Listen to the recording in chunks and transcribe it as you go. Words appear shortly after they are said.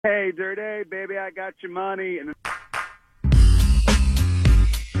Hey, Dirty, baby, I got your money. And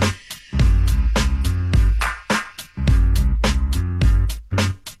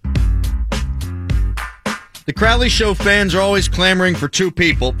The Crowley Show fans are always clamoring for two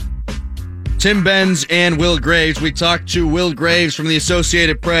people, Tim Benz and Will Graves. We talked to Will Graves from the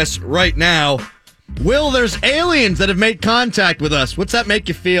Associated Press right now. Will, there's aliens that have made contact with us. What's that make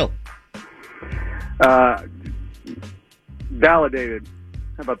you feel? Validated.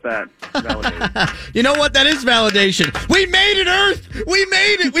 How about that? Validated. You know what? That is validation. We made it, Earth! We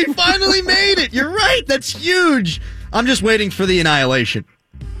made it! We finally made it! You're right! That's huge! I'm just waiting for the annihilation.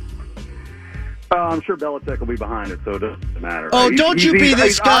 I'm sure Belichick will be behind it, so it doesn't matter. Oh, don't you be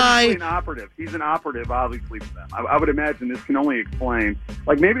this guy. He's an operative. He's an operative, obviously, for them. I would imagine this can only explain.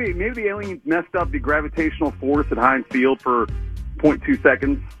 Like, maybe the aliens messed up the gravitational force at Heinz Field for 0.2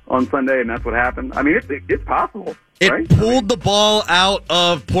 seconds on Sunday, and that's what happened. I mean, it's possible. It right? pulled the ball out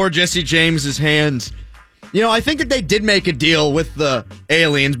of poor Jesse James's hands. You know, I think that they did make a deal with the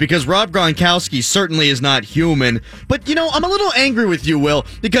aliens because Rob Gronkowski certainly is not human. But, you know, I'm a little angry with you, Will,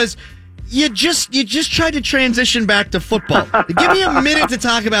 because you just tried to transition back to football. Give me a minute to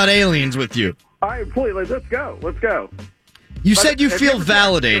talk about aliens with you. All right, please, let's go. You said you feel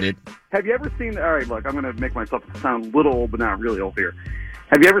validated. Have you ever seen... All right, look, I'm going to make myself sound a little old, but not really old here.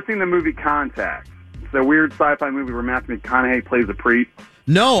 Have you ever seen the movie Contact? It's a weird sci-fi movie where Matthew McConaughey plays a priest.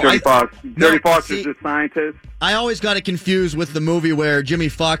 No. Jodie Foster is a scientist. I always got it confused with the movie where Jimmy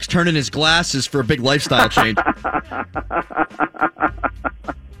Fox turned in his glasses for a big lifestyle change.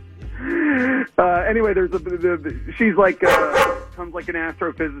 Anyway, she's like comes like an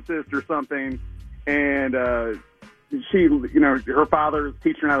astrophysicist or something, and she, her father's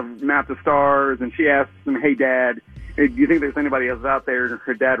teaching her how to map the stars, and she asks him, "Hey, Dad, do you think there's anybody else out there?" And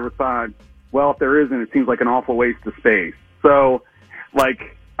her dad responds, "Well, if there isn't, it seems like an awful waste of space." So,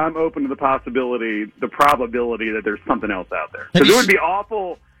 like, I'm open to the probability that there's something else out there. Because it would be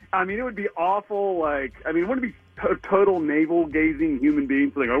awful. I mean, it would be awful. Like, I mean, wouldn't it be total navel-gazing human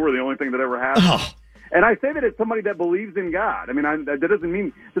beings like, oh, we're the only thing that ever happened? Oh. And I say that as somebody that believes in God. I mean, that doesn't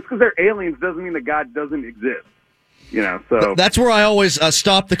mean, just because they're aliens doesn't mean that God doesn't exist. So that's where I always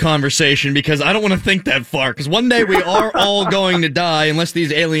stop the conversation because I don't want to think that far. Because one day we are all going to die unless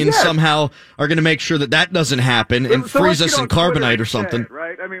these aliens somehow are going to make sure that doesn't happen and freeze us in carbonite or something.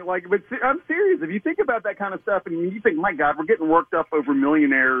 Right? I mean, like, but I'm serious. If you think about that kind of stuff and you think, my God, we're getting worked up over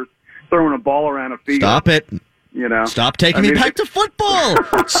millionaires throwing a ball around a field. Stop it. Stop taking me back to football.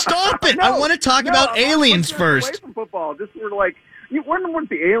 Stop it. I want to talk about aliens first. Away from football. Just we're like, wonder what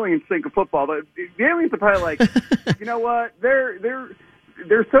the aliens think of football. The aliens are probably like, you know what? They're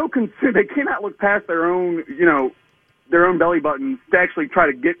so consumed. They cannot look past their own belly buttons to actually try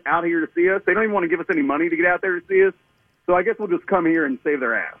to get out here to see us. They don't even want to give us any money to get out there to see us. So I guess we'll just come here and save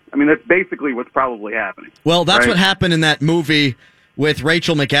their ass. I mean, that's basically what's probably happening. Well, that's what happened in that movie with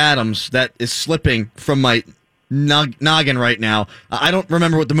Rachel McAdams that is slipping from my noggin right now. I don't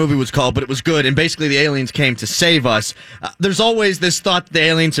remember what the movie was called, but it was good, and basically the aliens came to save us. There's always this thought that the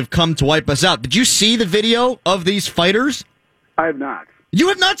aliens have come to wipe us out. Did you see the video of these fighters? I have not. You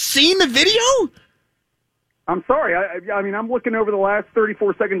have not seen the video? I'm sorry. I mean, I'm looking over the last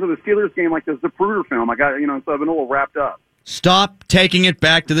 34 seconds of the Steelers game like the Zapruder film. I got, so I've been a little wrapped up. Stop taking it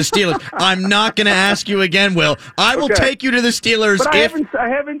back to the Steelers. I'm not going to ask you again, Will. I will take you to the Steelers. But I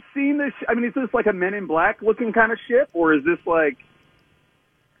haven't seen this. I mean, is this like a Men in Black looking kind of ship, or is this like?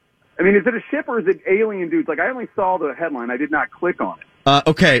 I mean, is it a ship or is it alien dudes? Like, I only saw the headline. I did not click on it.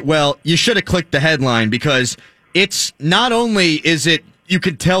 Okay, well, you should have clicked the headline because it's not only is it. You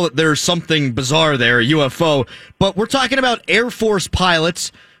could tell that there's something bizarre there, a UFO, but we're talking about Air Force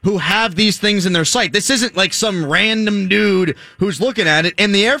pilots who have these things in their sight. This isn't like some random dude who's looking at it,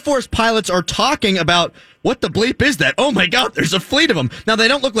 and the Air Force pilots are talking about what the bleep is that? Oh my God, there's a fleet of them. Now, they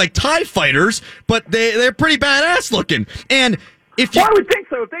don't look like TIE fighters, but they're pretty badass looking. And if you... Well, I would think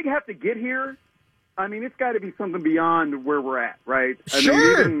so. If they have to get here, I mean, it's got to be something beyond where we're at, right?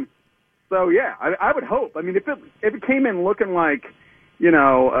 Sure. I mean, so, yeah, I would hope. I mean, if it came in looking like,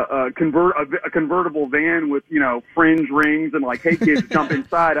 a convertible van with, fringe rings and like, hey kids, jump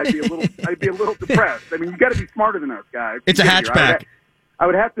inside, I'd be a little depressed. I mean, you got to be smarter than us guys. It's a hatchback. I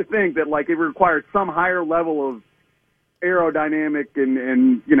would have to think that like it requires some higher level of aerodynamic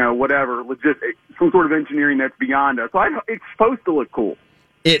and whatever, some sort of engineering that's beyond us. So it's supposed to look cool.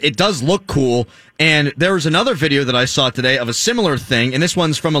 It does look cool, and there was another video that I saw today of a similar thing, and this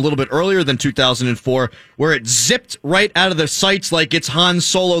one's from a little bit earlier than 2004, where it zipped right out of the sights like it's Han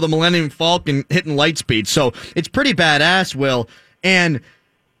Solo, the Millennium Falcon, hitting light speed. So it's pretty badass, Will. And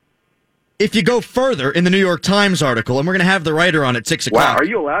if you go further in the New York Times article, and we're going to have the writer on at 6 o'clock. Wow, are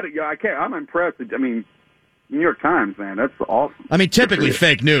you allowed to? Yeah, I can't. I'm impressed. I mean, New York Times, man, that's awesome. I mean, typically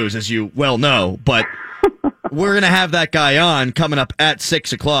fake news, as you well know, but we're going to have that guy on coming up at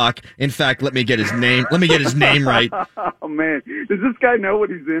 6 o'clock. In fact, let me get his name. Let me get his name right. Oh, man. Does this guy know what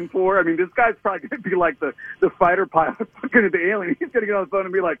he's in for? I mean, this guy's probably going to be like the fighter pilot looking at the alien. He's going to get on the phone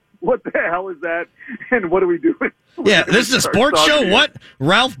and be like, what the hell is that? And what are we doing? Yeah, this is a sports show? What?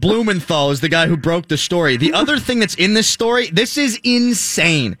 Ralph Blumenthal is the guy who broke the story. The other thing that's in this story, this is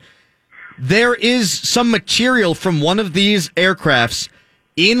insane. There is some material from one of these aircrafts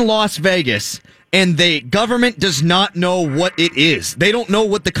in Las Vegas, and the government does not know what it is. They don't know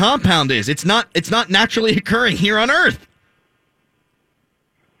what the compound is. It's not naturally occurring here on Earth.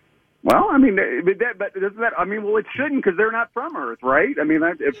 Well, I mean, but doesn't that? I mean, well, it shouldn't because they're not from Earth, right? I mean,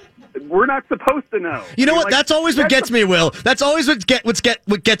 if we're not supposed to know. You know what? Like, that's always what gets me, Will. That's always what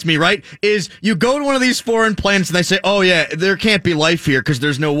gets me, right? Is you go to one of these foreign planets and they say, "Oh yeah, there can't be life here because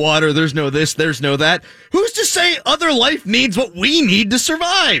there's no water, there's no this, there's no that." Who's to say other life needs what we need to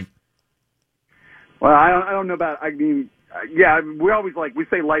survive? Well, I don't know about. I mean, yeah, we always we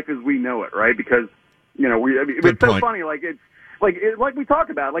say life as we know it, right? Because it's so funny. Like we talk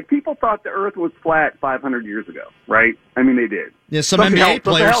about, like people thought the Earth was flat 500 years ago, right? I mean, they did. Yeah, some NBA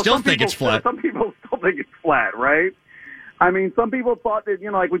players still think it's flat. Some people still think it's flat, right? I mean, some people thought that,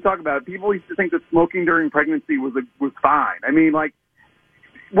 like we talk about, people used to think that smoking during pregnancy was fine. I mean, like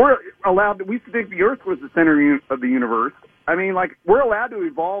we used to think the Earth was the center of the universe. I mean, like we're allowed to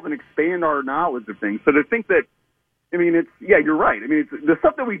evolve and expand our knowledge of things. So to think that, I mean, you're right. I mean, it's the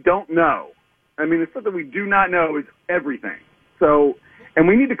stuff that we don't know. I mean, the stuff that we do not know is everything. So, and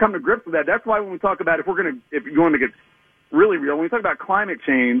we need to come to grips with that. That's why when we talk about, if you want to get really real, when we talk about climate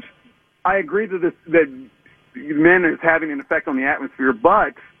change, I agree that men is having an effect on the atmosphere,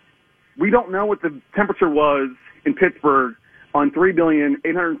 but we don't know what the temperature was in Pittsburgh on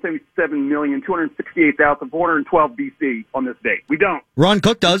 3,877,268,412 BC on this date. We don't. Ron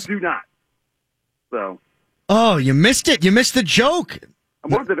Cook does. We do not. So. Oh, you missed it. You missed the joke.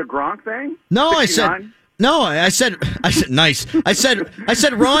 Was it a Gronk thing? No, 69? I said nice. I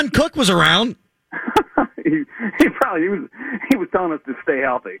said Ron Cook was around. he was telling us to stay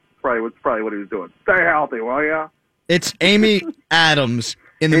healthy. That's probably what he was doing. Stay healthy, will ya? It's Amy Adams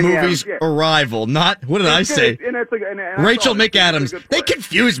in the movie's Arrival. Not what did I say? Rachel McAdams. They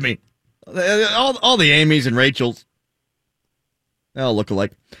confuse me. All the Amys and Rachels. They all look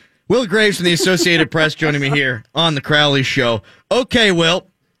alike. Will Graves from the Associated Press joining me here on the Crowley Show. Okay, Will,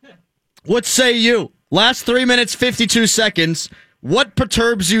 what say you? Last 3 minutes, 52 seconds. What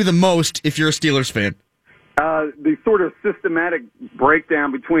perturbs you the most if you're a Steelers fan? The sort of systematic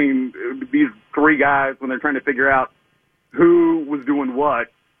breakdown between these three guys when they're trying to figure out who was doing what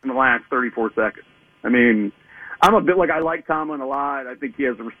in the last 34 seconds. I mean, I'm a bit I like Tomlin a lot. I think he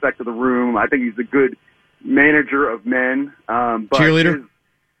has the respect of the room. I think he's a good manager of men. But cheerleader?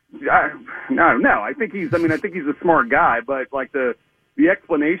 No. I think he's a smart guy, but the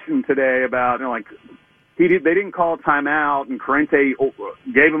explanation today about, they didn't call a timeout, and Corrente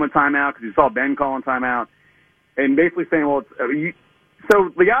gave him a timeout because he saw Ben calling timeout, and basically saying, so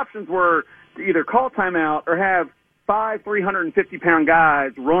the options were to either call timeout or have 5 350-pound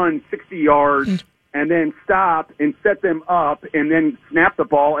guys run 60 yards and then stop and set them up and then snap the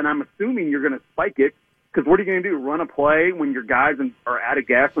ball, and I'm assuming you're going to spike it. Because what are you going to do? Run a play when your guys are out of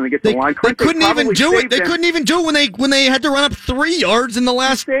gas when they get to the line? They couldn't even do it. They couldn't even do it when they had to run up 3 yards in the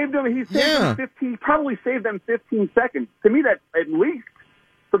last. He saved them 15. Probably saved them 15 seconds. To me, that at least.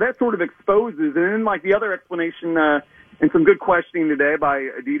 So that sort of exposes. And then the other explanation and some good questioning today by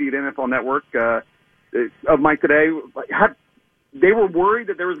Aditi at NFL Network of Mike today. They were worried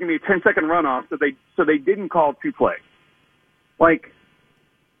that there was going to be a 10-second runoff, so they didn't call 2 plays.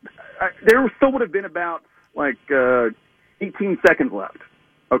 There still would have been about 18 seconds left,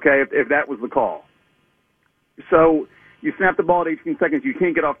 okay, if that was the call. So you snap the ball at 18 seconds, you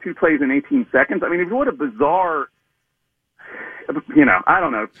can't get off 2 plays in 18 seconds. I mean, what a bizarre, I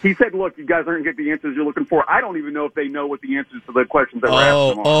don't know. He said, look, you guys aren't going to get the answers you're looking for. I don't even know if they know what the answers to the questions that were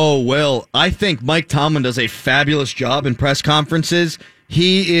asked them are. Oh, well, I think Mike Tomlin does a fabulous job in press conferences.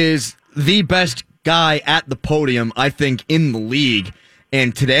 He is the best guy at the podium, I think, in the league.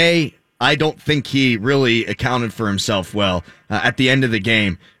 And today, I don't think he really accounted for himself well at the end of the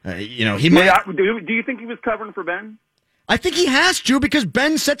game. He might. Do you think he was covering for Ben? I think he has to, because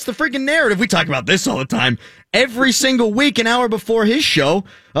Ben sets the freaking narrative. We talk about this all the time. Every single week, an hour before his show,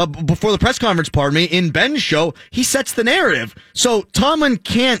 before the press conference, in Ben's show, he sets the narrative. So Tomlin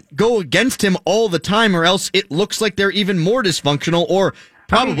can't go against him all the time, or else it looks like they're even more dysfunctional, or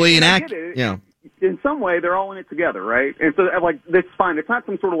probably an act. In some way, they're all in it together, right? And so, like, that's fine. It's not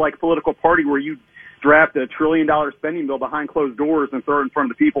some sort of like political party where you draft $1 trillion spending bill behind closed doors and throw it in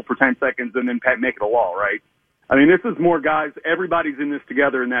front of the people for 10 seconds and then make it a law, right? I mean, this is more guys. Everybody's in this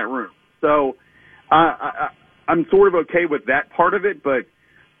together in that room. So I'm sort of okay with that part of it, but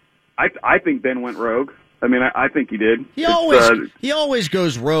I think Ben went rogue. I mean, I think he did. He always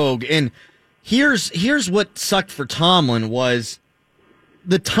goes rogue. And here's what sucked for Tomlin was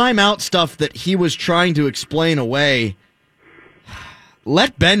the timeout stuff that he was trying to explain away.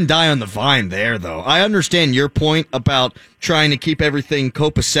 Let Ben die on the vine there, though. I understand your point about trying to keep everything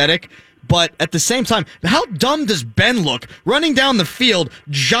copacetic, but at the same time, how dumb does Ben look running down the field,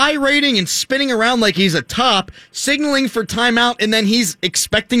 gyrating and spinning around like he's a top, signaling for timeout, and then he's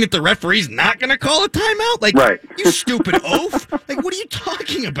expecting that the referee's not going to call a timeout? Like, right. You stupid oaf. Like, what are you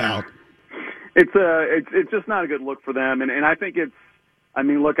talking about? It's just not a good look for them, and I think it's, I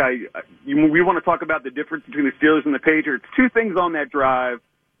mean, look, we want to talk about the difference between the Steelers and the Patriots. Two things on that drive,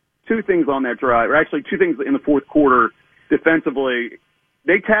 or actually two things in the fourth quarter defensively.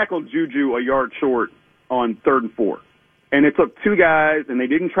 They tackled Juju a yard short on 3rd and 4. And it took two guys, and they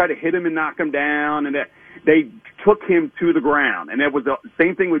didn't try to hit him and knock him down, and they took him to the ground. And that was the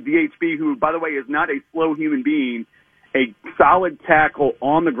same thing with DHB, who, by the way, is not a slow human being. A solid tackle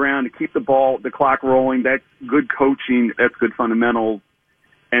on the ground to keep the clock rolling. That's good coaching. That's good fundamentals.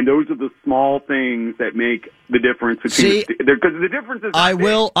 And those are the small things that make the difference between because the difference is. I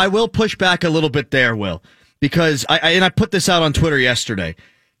will push back a little bit there, Will, because I put this out on Twitter yesterday.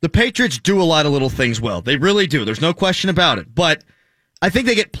 The Patriots do a lot of little things well. They really do. There's no question about it. But I think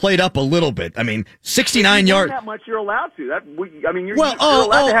they get played up a little bit. I mean, 69 yards. That much you're allowed to. You're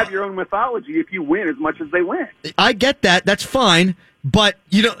allowed to have your own mythology if you win as much as they win. I get that. That's fine. But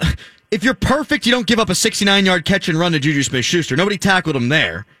you don't. If you're perfect, you don't give up a 69-yard catch and run to Juju Smith-Schuster. Nobody tackled him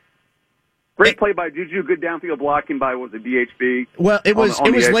there. Great play by Juju. Good downfield blocking by, was it DHB? Well, it was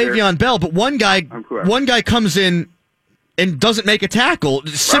Le'Veon Bell, but one guy comes in and doesn't make a tackle.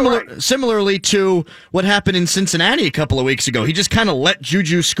 Similarly to what happened in Cincinnati a couple of weeks ago. He just kind of let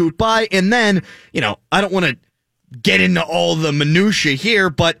Juju scoot by, and then, I don't want to get into all the minutia here,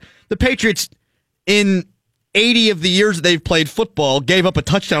 but the Patriots in 80 of the years that they've played football gave up a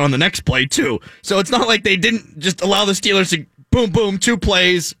touchdown on the next play, too. So it's not like they didn't just allow the Steelers to boom, boom, 2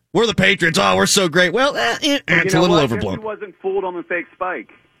 plays. We're the Patriots. Oh, we're so great. Well, it's a little overblown. Who wasn't fooled on the fake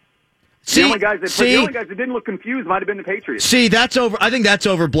spike? The only guys that didn't look confused might have been the Patriots. See, that's over. I think that's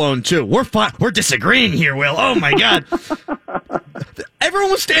overblown, too. We're fine. We're disagreeing here, Will. Oh, my God.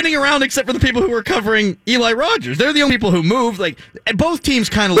 Everyone was standing around except for the people who were covering Eli Rogers. They're the only people who moved. Like, both teams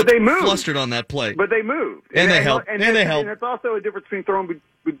kind of looked flustered on that play. But they moved. And they helped. And it's also a difference between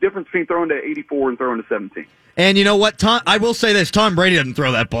throwing to 84 and throwing to 17. And you know what? I will say this. Tom Brady doesn't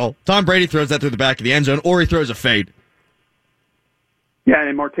throw that ball. Tom Brady throws that through the back of the end zone, or he throws a fade. Yeah,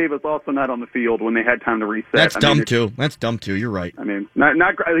 and Martavis also not on the field when they had time to reset. That's dumb too. You're right. I mean, not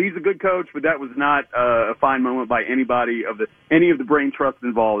he's a good coach, but that was not a fine moment by any of the brain trust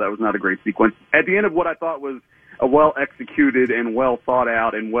involved. That was not a great sequence. At the end of what I thought was a well executed and well thought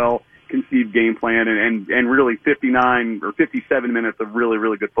out and well conceived game plan, and really 59 or 57 minutes of really,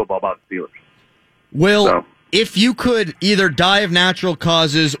 really good football by the Steelers. Will, if you could either die of natural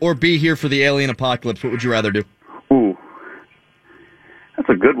causes or be here for the alien apocalypse, what would you rather do? Ooh. That's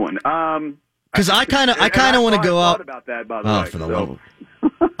a good one. Because I kind of want to go out. About that, by the way. For the love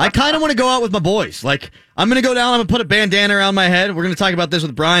of I kind of want to go out with my boys. Like, I'm going to go down. I'm going to put a bandana around my head. We're going to talk about this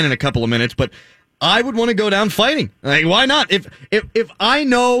with Brian in a couple of minutes, but I would want to go down fighting. Like, why not? If I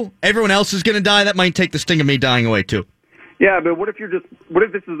know everyone else is going to die, that might take the sting of me dying away too. Yeah, but what if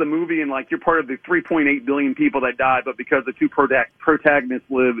this is a movie and like you're part of the 3.8 billion people that died, but because the two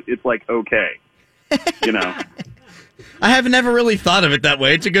protagonists live, it's like okay, I have never really thought of it that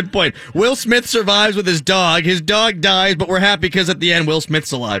way. It's a good point. Will Smith survives with his dog. His dog dies, but we're happy because at the end, Will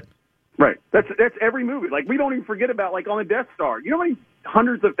Smith's alive. Right. That's every movie. Like, we don't even forget about, like, on the Death Star. You know how many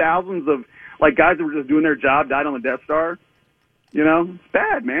hundreds of thousands of, like, guys that were just doing their job died on the Death Star? It's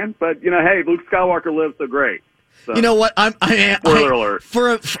bad, man. But, hey, Luke Skywalker lived, so great. So, you know what? Spoiler alert.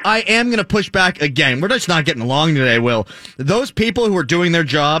 I am going to push back again. We're just not getting along today, Will. Those people who are doing their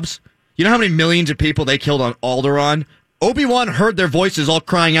jobs, you know how many millions of people they killed on Alderaan? Obi-Wan heard their voices all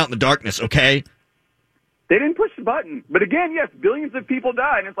crying out in the darkness, okay? They didn't push the button. But again, yes, billions of people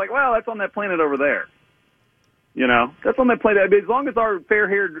died. And it's like, well, that's on that planet over there. That's on that planet. I mean, as long as our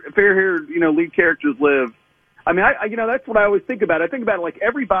fair-haired, lead characters live. I mean, that's what I always think about. I think about it like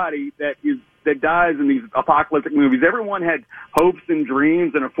everybody that dies in these apocalyptic movies. Everyone had hopes and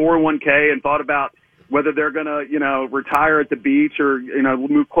dreams and a 401k and thought about, whether they're going to, retire at the beach or,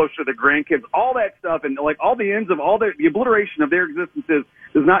 move closer to the grandkids, all that stuff. And like all the ends of all the obliteration of their existences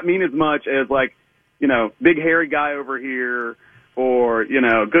does not mean as much as like, big hairy guy over here or,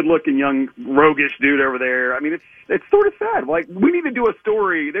 good looking young roguish dude over there. I mean, it's sort of sad. Like we need to do a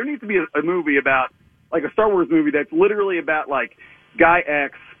story. There needs to be a movie about like a Star Wars movie that's literally about like Guy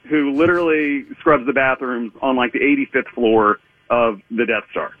X who literally scrubs the bathrooms on like the 85th floor of the Death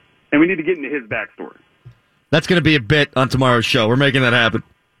Star. And we need to get into his backstory. That's going to be a bit on tomorrow's show. We're making that happen.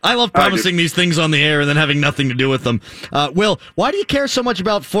 I love promising these things on the air and then having nothing to do with them. Will, why do you care so much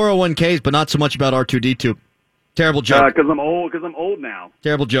about 401ks but not so much about R2-D2? Terrible joke. Because I'm old now.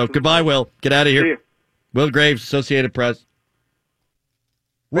 Terrible joke. Goodbye, Will. Get out of here. See ya. Will Graves, Associated Press.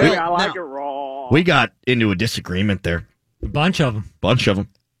 Will, I like it raw. We got into a disagreement there. A bunch of them.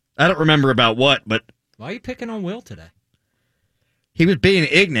 I don't remember about what, but... Why are you picking on Will today? He was being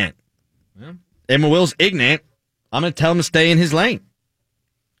ignorant. Yeah. And when Will's ignorant, I'm going to tell him to stay in his lane.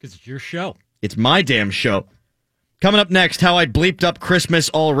 Because it's your show. It's my damn show. Coming up next, how I bleeped up Christmas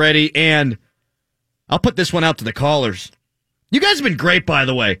already, and I'll put this one out to the callers. You guys have been great, by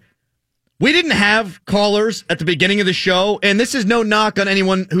the way. We didn't have callers at the beginning of the show, and this is no knock on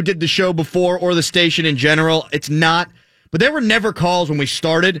anyone who did the show before or the station in general. It's not. But there were never calls when we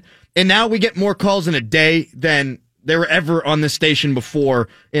started, and now we get more calls in a day than they were ever on this station before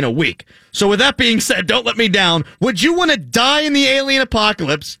in a week. So with that being said, don't let me down. Would you want to die in the alien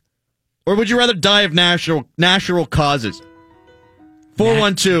apocalypse, or would you rather die of natural causes?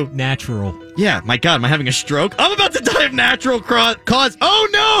 412. Natural. Yeah, my God, am I having a stroke? I'm about to die of natural cause. Oh,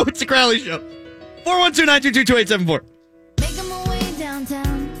 no, it's the Crowley Show. 412-922-2874. Making my way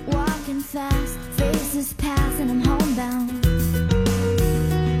downtown, walking fast, faces pass and I'm homebound.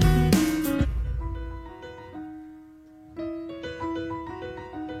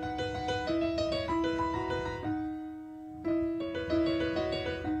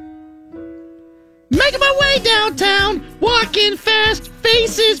 Making my way downtown, walking fast,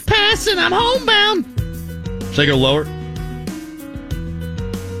 faces passing, I'm homebound. Should I go lower?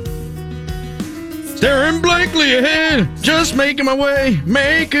 Staring blankly ahead, just making a way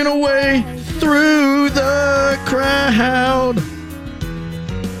through the crowd.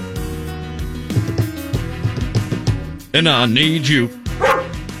 And I need you.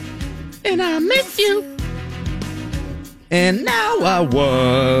 And I miss you. And now I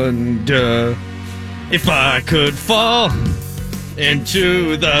wonder if I could fall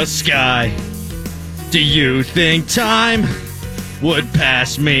into the sky. Do you think time would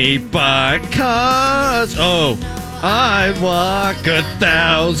pass me by? 'Cause, I'd walk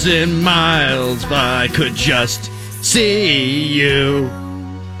 1,000 miles if I could just see you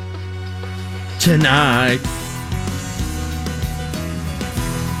tonight.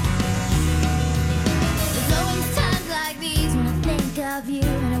 There's always times like these when I think of you,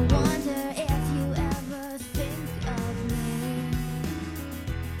 and I wonder if you ever think of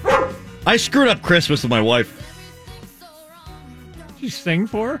me. I screwed up Christmas with my wife. Did you sing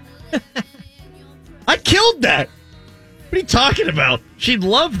for her? I killed that. What are you talking about? She'd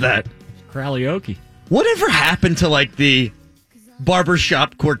love that. Karaoke. Whatever happened to, like, the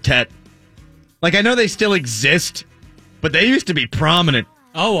barbershop quartet? Like, I know they still exist, but they used to be prominent.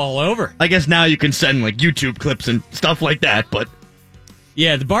 Oh, all over. I guess now you can send, like, YouTube clips and stuff like that, but...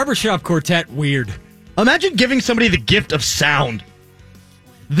 Yeah, the barbershop quartet, weird. Imagine giving somebody the gift of sound.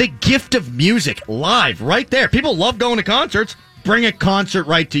 The gift of music, live, right there. People love going to concerts. Bring a concert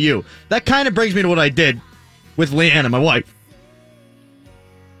right to you. That kind of brings me to what I did with Leanna, my wife.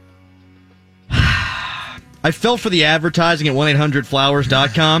 I fell for the advertising at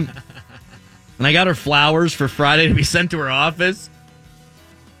 1-800-Flowers.com, and I got her flowers for Friday to be sent to her office.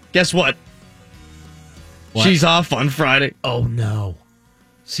 Guess what? She's off on Friday. Oh, no.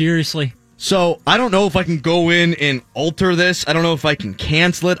 Seriously? So I don't know if I can go in and alter this. I don't know if I can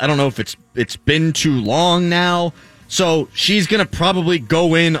cancel it. I don't know if it's been too long now. So she's going to probably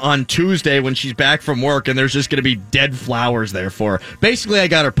go in on Tuesday when she's back from work, and there's just going to be dead flowers there for her. Basically, I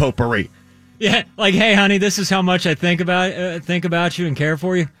got her potpourri. Yeah, like, hey, honey, this is how much I think about you and care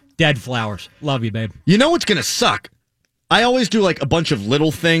for you. Dead flowers. Love you, babe. You know what's going to suck? I always do like a bunch of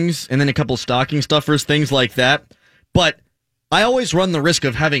little things and then a couple stocking stuffers, things like that. But I always run the risk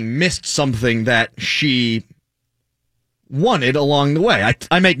of having missed something that she wanted along the way.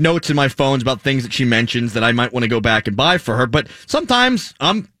 I make notes in my phones about things that she mentions that I might want to go back and buy for her, but sometimes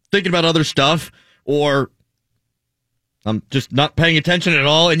I'm thinking about other stuff or I'm just not paying attention at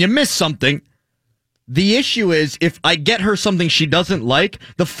all and you miss something. The issue is if I get her something she doesn't like,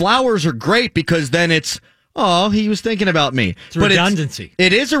 the flowers are great because then it's, oh, he was thinking about me. It's redundancy.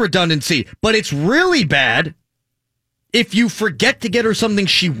 It is a redundancy, but it's really bad if you forget to get her something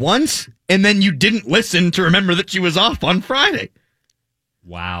she wants and then you didn't listen to remember that she was off on Friday.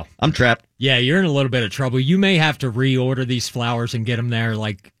 Wow. I'm trapped. Yeah, you're in a little bit of trouble. You may have to reorder these flowers and get them there,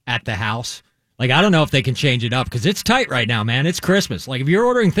 like, at the house. Like, I don't know if they can change it up because it's tight right now, man. It's Christmas. Like, if you're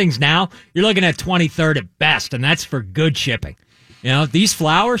ordering things now, you're looking at 23rd at best, and that's for good shipping. You know, these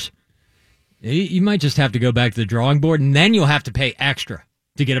flowers, you might just have to go back to the drawing board, and then you'll have to pay extra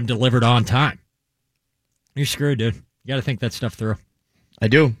to get them delivered on time. You're screwed, dude. You got to think that stuff through. I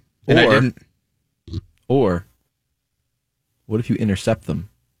do. And I didn't. Or what if you intercept them?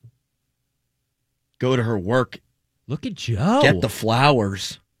 Go to her work, Look at Joe. get the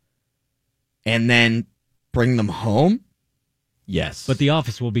flowers, and then bring them home? Yes. But the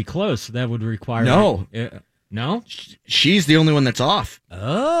office will be closed, so that would require... No. No? She's the only one that's off,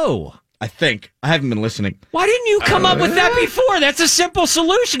 Oh. I think. I haven't been listening. Why didn't you come up with that before? That's a simple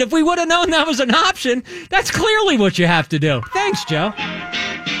solution. If we would have known that was an option, that's clearly what you have to do. Thanks, Joe.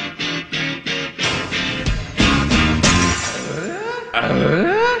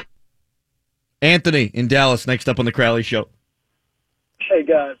 Anthony in Dallas, next up on the Crowley Show. Hey,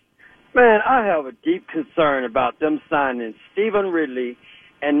 guys. Man, I have a deep concern about them signing Stephen Ridley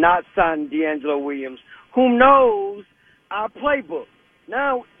and not signing D'Angelo Williams, who knows our playbook.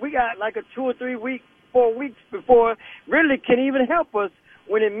 Now, we got like a 2 or 3 weeks, 4 weeks before Ridley can even help us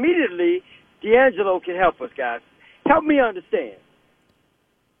when immediately D'Angelo can help us, guys. Help me understand.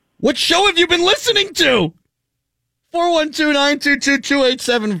 What show have you been listening to?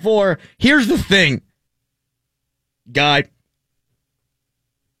 412-922-2874. Here's the thing, guy.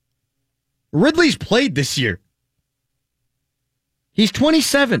 Ridley's played this year. He's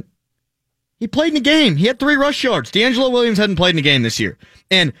 27. He played in a game. He had 3 rush yards. D'Angelo Williams hadn't played in a game this year.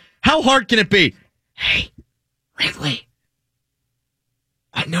 And how hard can it be? Hey, Ridley,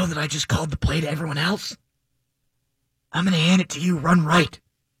 I know that I just called the play to everyone else. I'm going to hand it to you. Run right.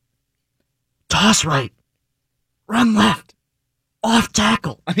 Toss right. Run left. Off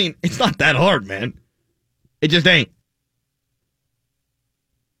tackle. I mean, it's not that hard, man. It just ain't.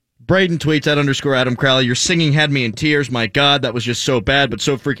 Braden tweets at _Adam Crowley. Your singing had me in tears. My God, that was just so bad, but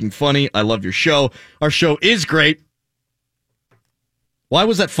so freaking funny. I love your show. Our show is great. Why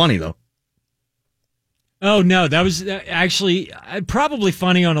was that funny, though? Oh, no, that was actually probably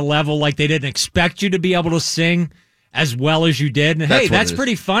funny on a level like they didn't expect you to be able to sing as well as you did. And hey, that's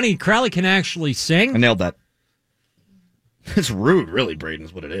pretty funny. Crowley can actually sing. I nailed that. It's rude, really, Braden,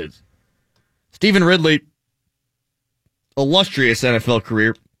 is what it is. Stephen Ridley, illustrious NFL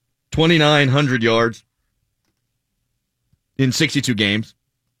career, 2,900 yards in 62 games.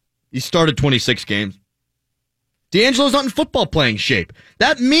 He started 26 games. D'Angelo's not in football playing shape.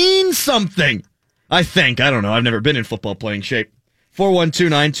 That means something, I think. I don't know. I've never been in football playing shape.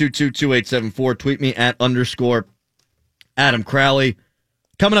 412-922-2874. Tweet me at _ Adam Crowley.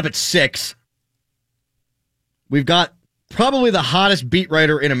 Coming up at 6, we've got probably the hottest beat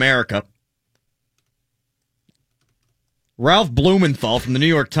writer in America, Ralph Blumenthal from the New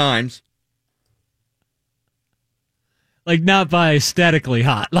York Times. Like, not by aesthetically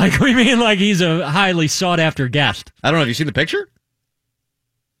hot. Like, we mean like he's a highly sought-after guest. I don't know. Have you seen the picture?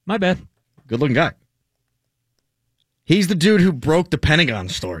 My bad. Good-looking guy. He's the dude who broke the Pentagon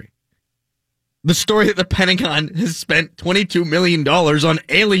story. The story that the Pentagon has spent $22 million on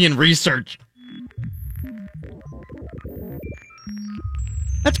alien research.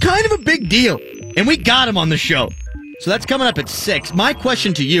 That's kind of a big deal. And we got him on the show. So that's coming up at 6. My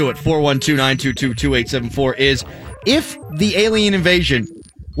question to you at 412-922-2874 is, if the alien invasion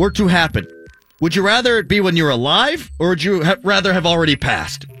were to happen, would you rather it be when you're alive, or would you rather have already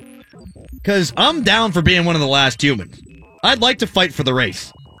passed? Because I'm down for being one of the last humans. I'd like to fight for the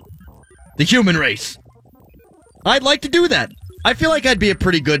race. The human race. I'd like to do that. I feel like I'd be a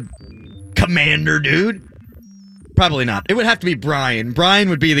pretty good commander, dude. Probably not. It would have to be Brian. Brian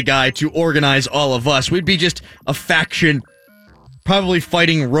would be the guy to organize all of us. We'd be just a faction, probably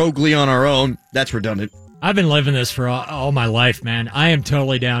fighting roguely on our own. That's redundant. I've been living this for all my life, man. I am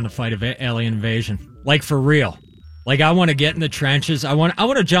totally down to fight an alien invasion. Like, for real. Like, I want to get in the trenches. I want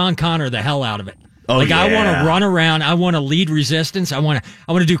to John Connor the hell out of it. Oh, like, yeah. I want to run around. I want to lead resistance. I want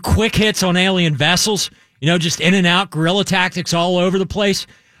to do quick hits on alien vessels. You know, just in and out, guerrilla tactics all over the place.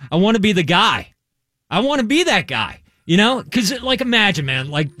 I want to be the guy. I want to be that guy. You know, because, like, imagine, man,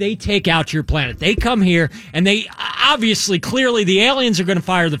 like, they take out your planet. They come here, and they, obviously, clearly, the aliens are going to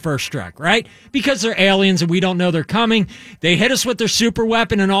fire the first strike, right? Because they're aliens, and we don't know they're coming. They hit us with their super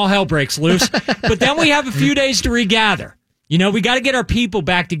weapon, and all hell breaks loose. But then we have a few days to regather. You know, we got to get our people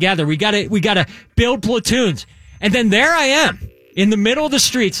back together. We got to build platoons. And then there I am in the middle of the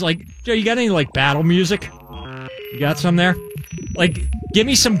streets. Like, Joe, you got any like battle music? You got some there? Like, give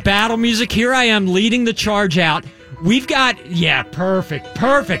me some battle music. Here I am leading the charge out. We've got,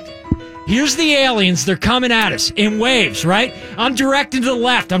 perfect. Here's the aliens. They're coming at us in waves, right? I'm directing to the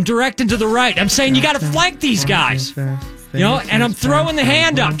left. I'm directing to the right. I'm saying you got to flank these guys. You know, and I'm throwing the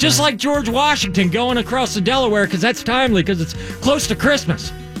hand up, just like George Washington going across the Delaware, because that's timely, because it's close to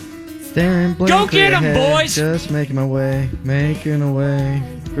Christmas. Go get them, boys! Just making a way.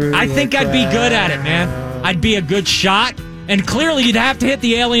 I think I'd be good at it, man. I'd be a good shot, and clearly you'd have to hit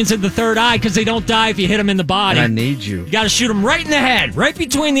the aliens in the third eye, because they don't die if you hit them in the body. I need you. You got to shoot them right in the head, right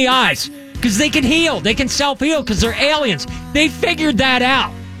between the eyes, because they can heal. They can self-heal, because they're aliens. They figured that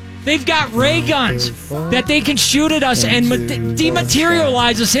out. They've got ray guns that they can shoot at us and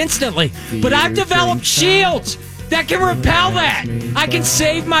dematerialize us instantly. But I've developed shields that can repel that. I can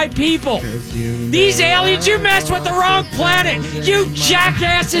save my people. These aliens, you mess with the wrong planet. You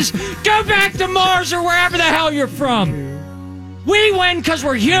jackasses, go back to Mars or wherever the hell you're from. We win because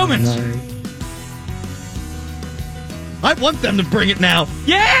we're humans. I want them to bring it now.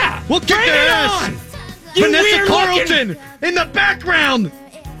 Yeah! We'll kick bring their it ass. on. You Vanessa weird Carlton looking, in the background.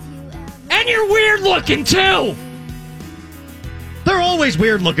 and you're weird looking too. They're always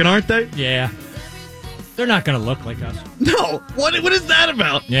weird looking, aren't they? Yeah. They're not going to look like us. No. What is that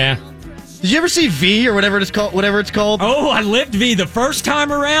about? Yeah. Did you ever see V or whatever it's called? Oh, I lived V the first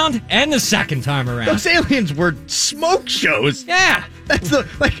time around and the second time around. Those aliens were smoke shows. Yeah. That's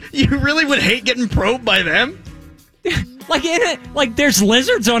you really would hate getting probed by them? Like in it, like there's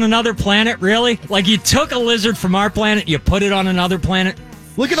lizards on another planet, really? Like you took a lizard from our planet, you put it on another planet?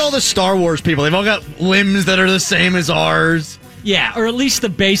 Look at all the Star Wars people. They've all got limbs that are the same as ours. Yeah, or at least the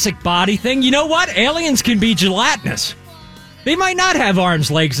basic body thing. You know what? Aliens can be gelatinous. They might not have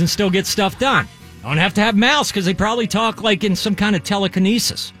arms, legs, and still get stuff done. Don't have to have mouths because they probably talk like in some kind of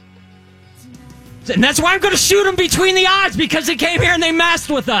telekinesis. And that's why I'm going to shoot them between the eyes, because they came here and they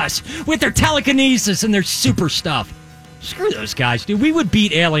messed with us with their telekinesis and their super stuff. Screw those guys, dude. We would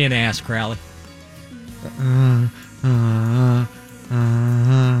beat alien ass, Crowley.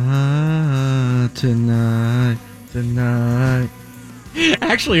 Tonight.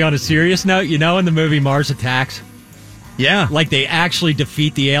 Actually, on a serious note, you know in the movie Mars Attacks? Yeah. Like they actually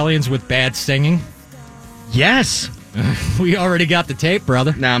defeat the aliens with bad singing? Yes. We already got the tape,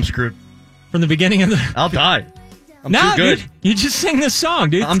 brother. Nah, I'm screwed. From the beginning of the... I'll die. I'm No, too good. dude, you just sing this song,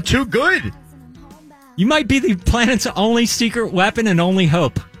 dude. I'm too good. You might be the planet's only secret weapon and only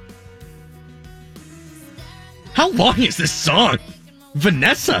hope. How long is this song?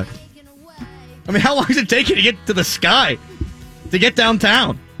 Vanessa. I mean, how long does it take you to get to the sky? To get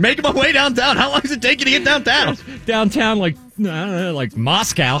downtown? Make my way downtown. How long does it take you to get downtown? Downtown, like, I don't know, like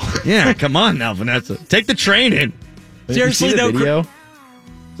Moscow. Yeah, come on now, Vanessa. Take the train in. Seriously, if you see though, the video,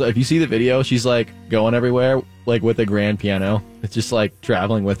 so if you see the video, she's like going everywhere, like with a grand piano. It's just like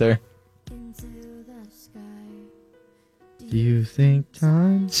traveling with her. Do you think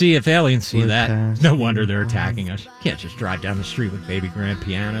time? See, if aliens see We're that, past no wonder they're attacking us. You can't just drive down the street with baby grand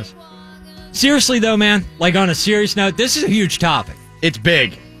pianos. Seriously, though, man, like on a serious note, this is a huge topic. It's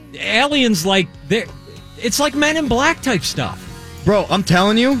big. Aliens, like, it's like Men in Black type stuff. Bro, I'm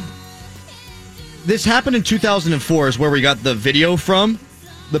telling you, this happened in 2004 is where we got the video from.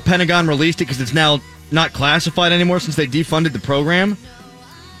 The Pentagon released it because it's now not classified anymore since they defunded the program.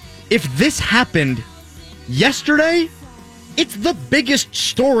 If this happened yesterday, it's the biggest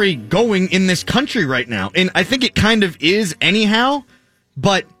story going in this country right now. And I think it kind of is anyhow,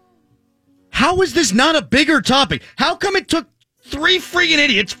 but how is this not a bigger topic? How come it took four freaking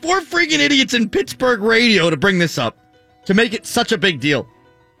idiots in Pittsburgh radio to bring this up, to make it such a big deal?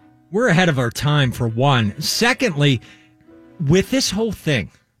 We're ahead of our time, for one. Secondly, with this whole thing,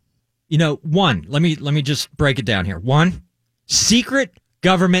 you know, one, let me just break it down here. One, secret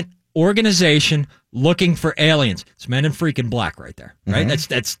government organization looking for aliens. It's Men in freaking Black right there, right? Mm-hmm.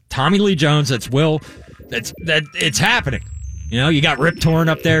 That's Tommy Lee Jones. That's Will. It's happening. You know, you got Rip Torn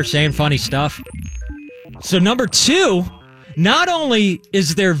up there saying funny stuff. So number two, not only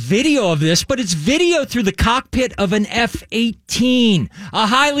is there video of this, but it's video through the cockpit of an F-18, a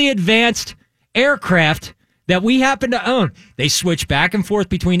highly advanced aircraft that we happen to own. They switch back and forth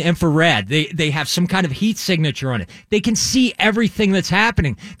between infrared. They have some kind of heat signature on it. They can see everything that's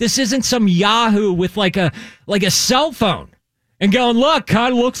happening. This isn't some Yahoo with like a cell phone. and going, look,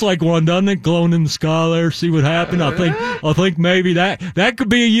 kind of looks like one, doesn't it? Glowing in the sky there. See what happened? I think maybe that could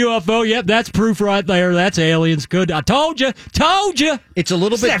be a UFO. Yep, that's proof right there. That's aliens. Good. I told you. It's a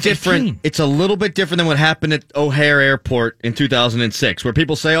little bit different. It's a little bit different than what happened at O'Hare Airport in 2006, where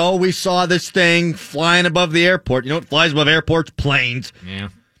people say, "Oh, we saw this thing flying above the airport." You know what flies above airports? Planes. Yeah.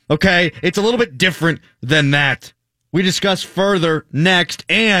 Okay, it's a little bit different than that. We discuss further next,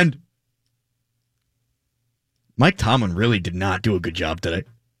 and Mike Tomlin really did not do a good job today.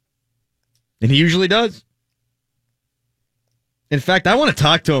 And he usually does. In fact, I want to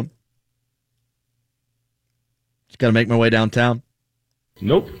talk to him. Just got to make my way downtown.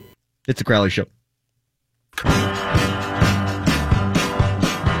 Nope. It's the Crowley Show.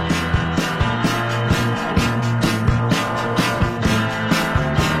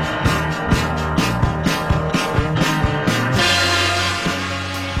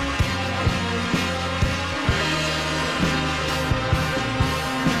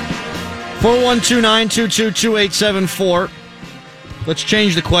 Four 412-922-2874. Let's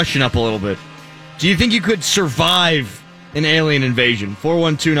change the question up a little bit. Do you think you could survive an alien invasion?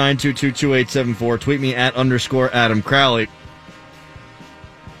 412-922-2874. Tweet me at _Adam Crowley.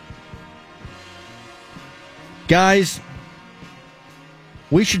 Guys,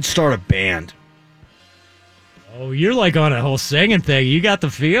 we should start a band. Oh, you're like on a whole singing thing. You got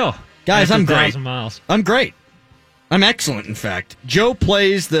the feel. Guys, After I'm great. 1,000 miles. I'm great. I'm excellent, in fact. Joe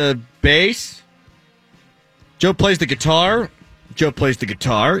plays the bass. Joe plays the guitar. Joe plays the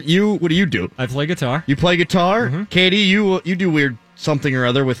guitar. What do you do? I play guitar. You play guitar? Mm-hmm. Katie, you do weird something or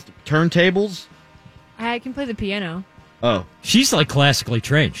other with turntables? I can play the piano. Oh. She's like classically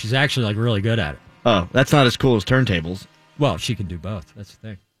trained. She's actually like really good at it. Oh, that's not as cool as turntables. Well, she can do both. That's the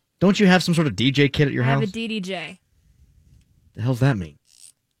thing. Don't you have some sort of DJ kit at your I house? have a DDJ. The hell's that mean?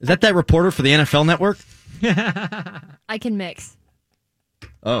 Is that reporter for the NFL Network? I can mix.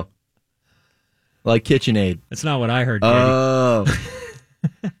 Oh. Like KitchenAid. That's not what I heard, Katie. Oh.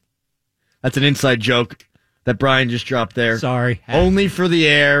 That's an inside joke that Brian just dropped there. Sorry. Only for the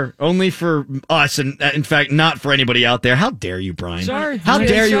air, only for us, and in fact, not for anybody out there. How dare you, Brian? Sorry. How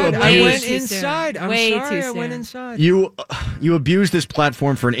dare you abuse... I went Way too inside. soon. I'm Way sorry. too I went soon. inside. You abuse this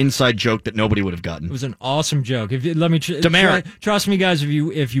platform for an inside joke that nobody would have gotten. It was an awesome joke. If you, let me Demerit. trust me, guys.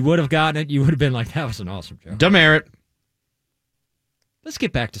 If you would have gotten it, you would have been like, "That was an awesome joke." Demerit. Let's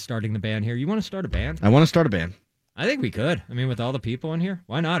get back to starting the band here. You want to start a band? I want to start a band. I think we could. I mean, with all the people in here,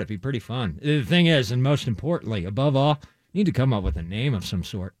 why not? It'd be pretty fun. The thing is, and most importantly, above all, you need to come up with a name of some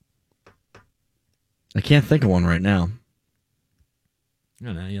sort. I can't think of one right now. I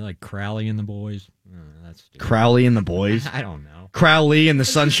don't know. You like Crowley and the Boys? That's stupid. Crowley and the Boys? I don't know. Crowley and the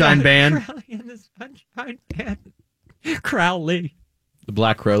Sunshine Band? Crowley and the Sunshine Band. Crowley. The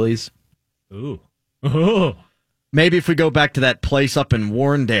Black Crowleys. Ooh. Ooh. Maybe if we go back to that place up in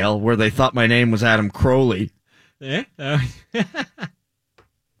Warrendale where they thought my name was Adam Crowley. Yeah.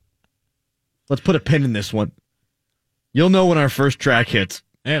 Let's put a pin in this one. You'll know when our first track hits.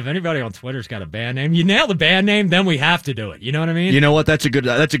 Hey, if anybody on Twitter's got a band name, you nail the band name, then we have to do it. You know what I mean? You know what? That's a good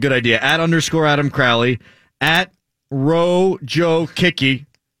idea. At _ Adam Crowley. At Ro Joe Kicky.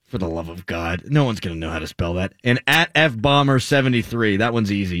 For the love of God. No one's going to know how to spell that. And at FBomber73. That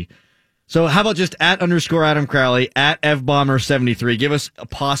one's easy. So how about just at _ Adam Crowley, at FBomber73. Give us a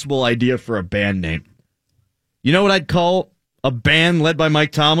possible idea for a band name. You know what I'd call a band led by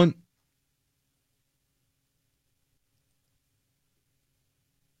Mike Tomlin?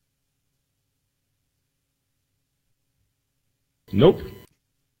 Nope.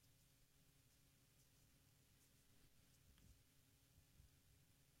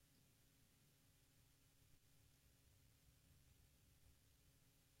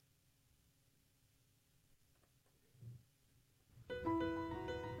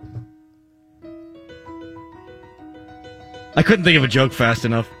 I couldn't think of a joke fast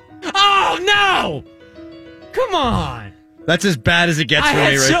enough. Oh, no! Come on! That's as bad as it gets I for me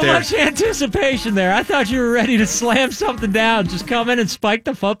had right so there. much anticipation there. I thought you were ready to slam something down, just come in and spike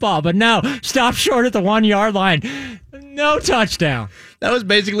the football. But no, stop short at the 1 yard line. No touchdown. That was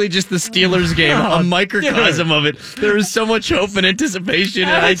basically just the Steelers game, a microcosm of it. There was so much hope and anticipation,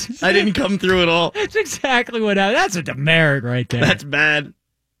 and I didn't come through at all. That's exactly what happened. That's a demerit right there. That's bad.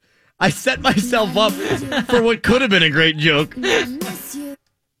 I set myself up for what could have been a great joke.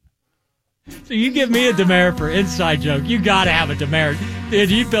 So you give me a demerit for inside joke. You got to have a demerit. Dude,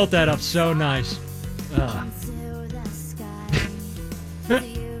 you built that up so nice. I'm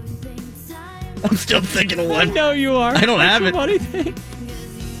still thinking of I one. know you are. I don't What's have the it. funny thing?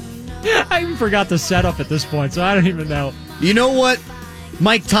 I even forgot the setup at this point, so I don't even know. You know what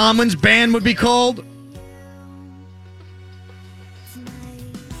Mike Tomlin's band would be called?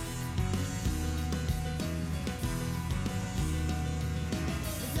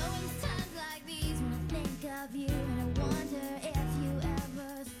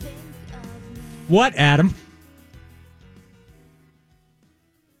 What, Adam?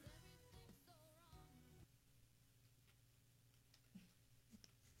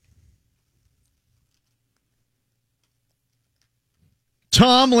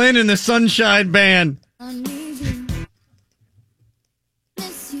 Tom Lynn and the Sunshine Band. I need you.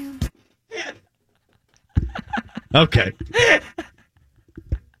 Miss you. Okay.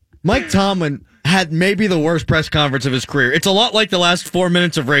 Mike Tomlin had maybe the worst press conference of his career. It's a lot like the last 4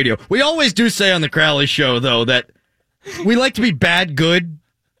 minutes of radio. We always do say on the Crowley Show, though, that we like to be bad good.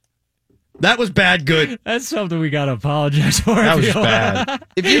 That was bad good. That's something we got to apologize for. That I was feel. bad.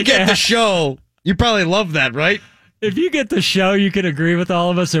 If you get the show, you probably love that, right? If you get the show, you can agree with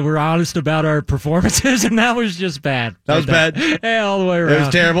all of us and we're honest about our performances, and that was just bad. That was bad? Yeah, all the way around. It was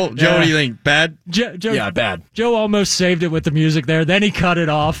terrible. Joe, what do you think? Bad? Joe, Yeah, bad. Joe almost saved it with the music there. Then he cut it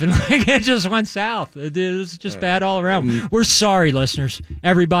off, and it just went south. It was just bad all around. We're sorry, listeners.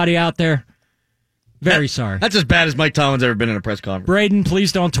 Everybody out there, very sorry. That's as bad as Mike Tomlin's ever been in a press conference. Braden,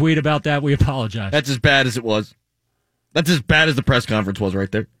 please don't tweet about that. We apologize. That's as bad as it was. That's as bad as the press conference was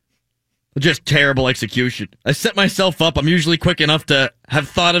right there. Just terrible execution. I set myself up. I'm usually quick enough to have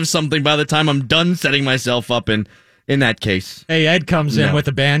thought of something by the time I'm done setting myself up in that case. Hey, Ed comes in No. with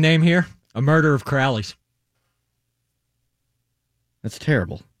a band name here. A Murder of Crowleys. That's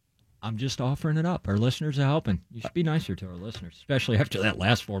terrible. I'm just offering it up. Our listeners are helping. You should be nicer to our listeners, especially after that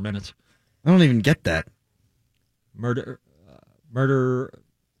last 4 minutes. I don't even get that. Murder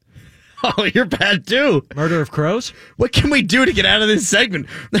Oh, you're bad too. of Crows? What can we do to get out of this segment?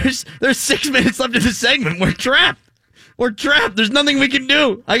 There's 6 minutes left of the segment. We're trapped. We're trapped. There's nothing we can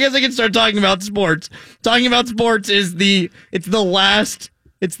do. I guess I can start talking about sports. Talking about sports is the last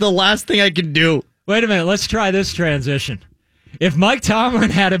thing I can do. Wait a minute. Let's try this transition. If Mike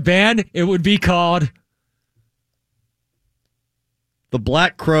Tomlin had a band, it would be called The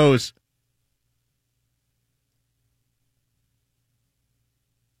Black Crows.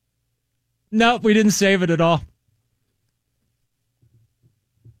 Nope, we didn't save it at all.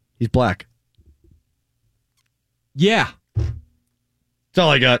 He's black. Yeah. That's all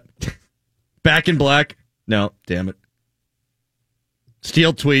I got. Back in black. No, damn it.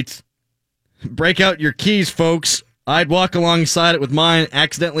 Steal tweets. Break out your keys, folks. I'd walk alongside it with mine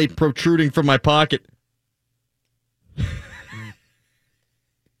accidentally protruding from my pocket.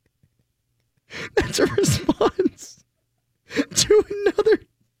 That's a response to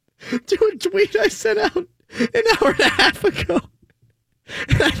a tweet I sent out an hour and a half ago.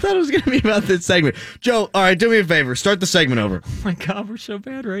 And I thought it was going to be about this segment. Joe, all right, do me a favor. Start the segment over. Oh my God, we're so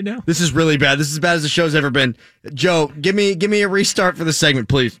bad right now. This is really bad. This is as bad as the show's ever been. Joe, give me a restart for the segment,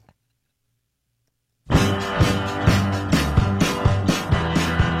 please.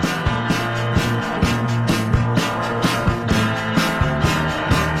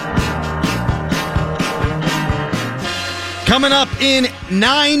 Coming up in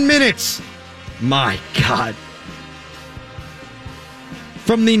 9 minutes. My God.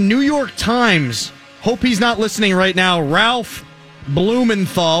 From the New York Times, hope he's not listening right now, Ralph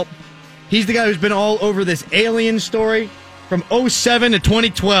Blumenthal. He's the guy who's been all over this alien story from 2007 to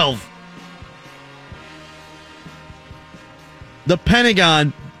 2012. The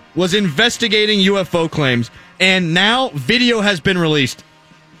Pentagon was investigating UFO claims, and now video has been released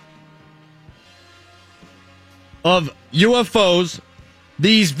of UFOs.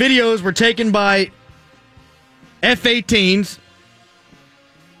 These videos were taken by F-18s,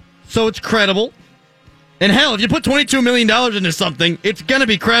 so it's credible. And hell, if you put $22 million into something, it's going to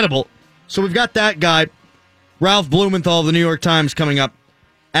be credible. So we've got that guy, Ralph Blumenthal of the New York Times, coming up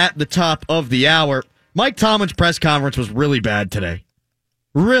at the top of the hour. Mike Tomlin's press conference was really bad today.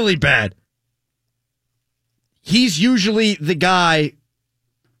 Really bad. He's usually the guy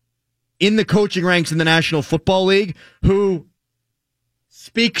in the coaching ranks in the National Football League who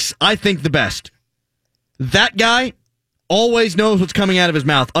speaks, I think, the best. That guy always knows what's coming out of his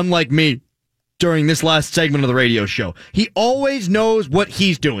mouth, unlike me during this last segment of the radio show. He always knows what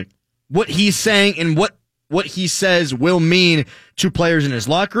he's doing, what he's saying, and what he says will mean to players in his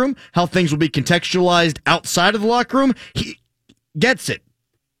locker room, how things will be contextualized outside of the locker room. He gets it.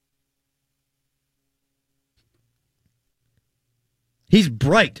 He's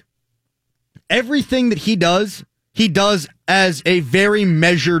bright. Everything that he does as a very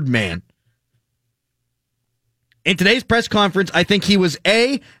measured man. In today's press conference, I think he was,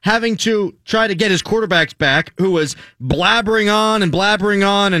 having to try to get his quarterbacks back, who was blabbering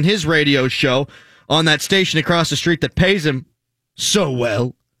on in his radio show on that station across the street that pays him so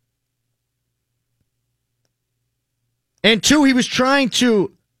well. And two, he was trying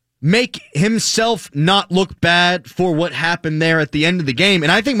to make himself not look bad for what happened there at the end of the game.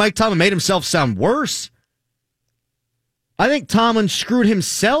 And I think Mike Tomlin made himself sound worse. I think Tomlin screwed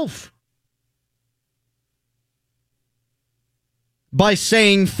himself by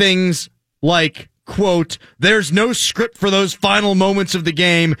saying things like, quote, there's no script for those final moments of the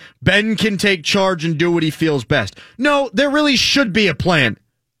game. Ben can take charge and do what he feels best. No, there really should be a plan.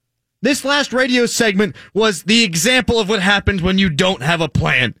 This last radio segment was the example of what happens when you don't have a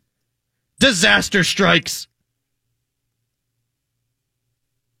plan. Disaster strikes.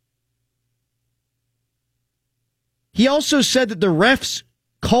 He also said that the refs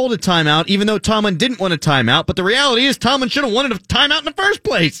called a timeout, even though Tomlin didn't want a timeout, but the reality is Tomlin should have wanted a timeout in the first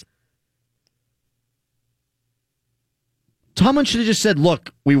place. Tomlin should have just said,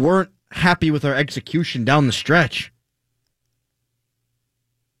 look, we weren't happy with our execution down the stretch.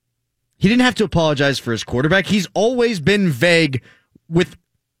 He didn't have to apologize for his quarterback. He's always been vague with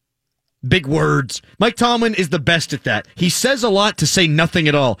big words. Mike Tomlin is the best at that. He says a lot to say nothing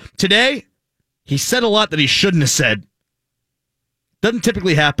at all. Today, he said a lot that he shouldn't have said. Doesn't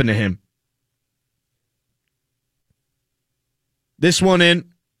typically happen to him. This one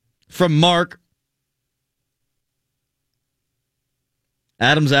in from Mark.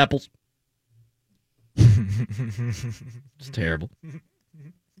 Adam's apples. It's terrible.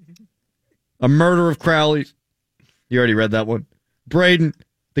 A murder of Crowley's. You already read that one. Braden,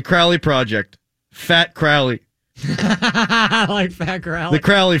 the Crowley Project. Fat Crowley. I like Fat Crowley. The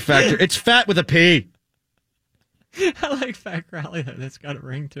Crowley Factor. It's fat with a P. I like Fat Crowley, though. That's got a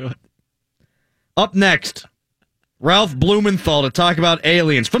ring to it. Up next, Ralph Blumenthal to talk about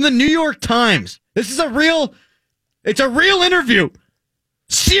aliens from the New York Times. This is it's a real interview.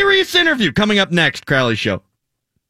 Serious interview coming up next, Crowley Show.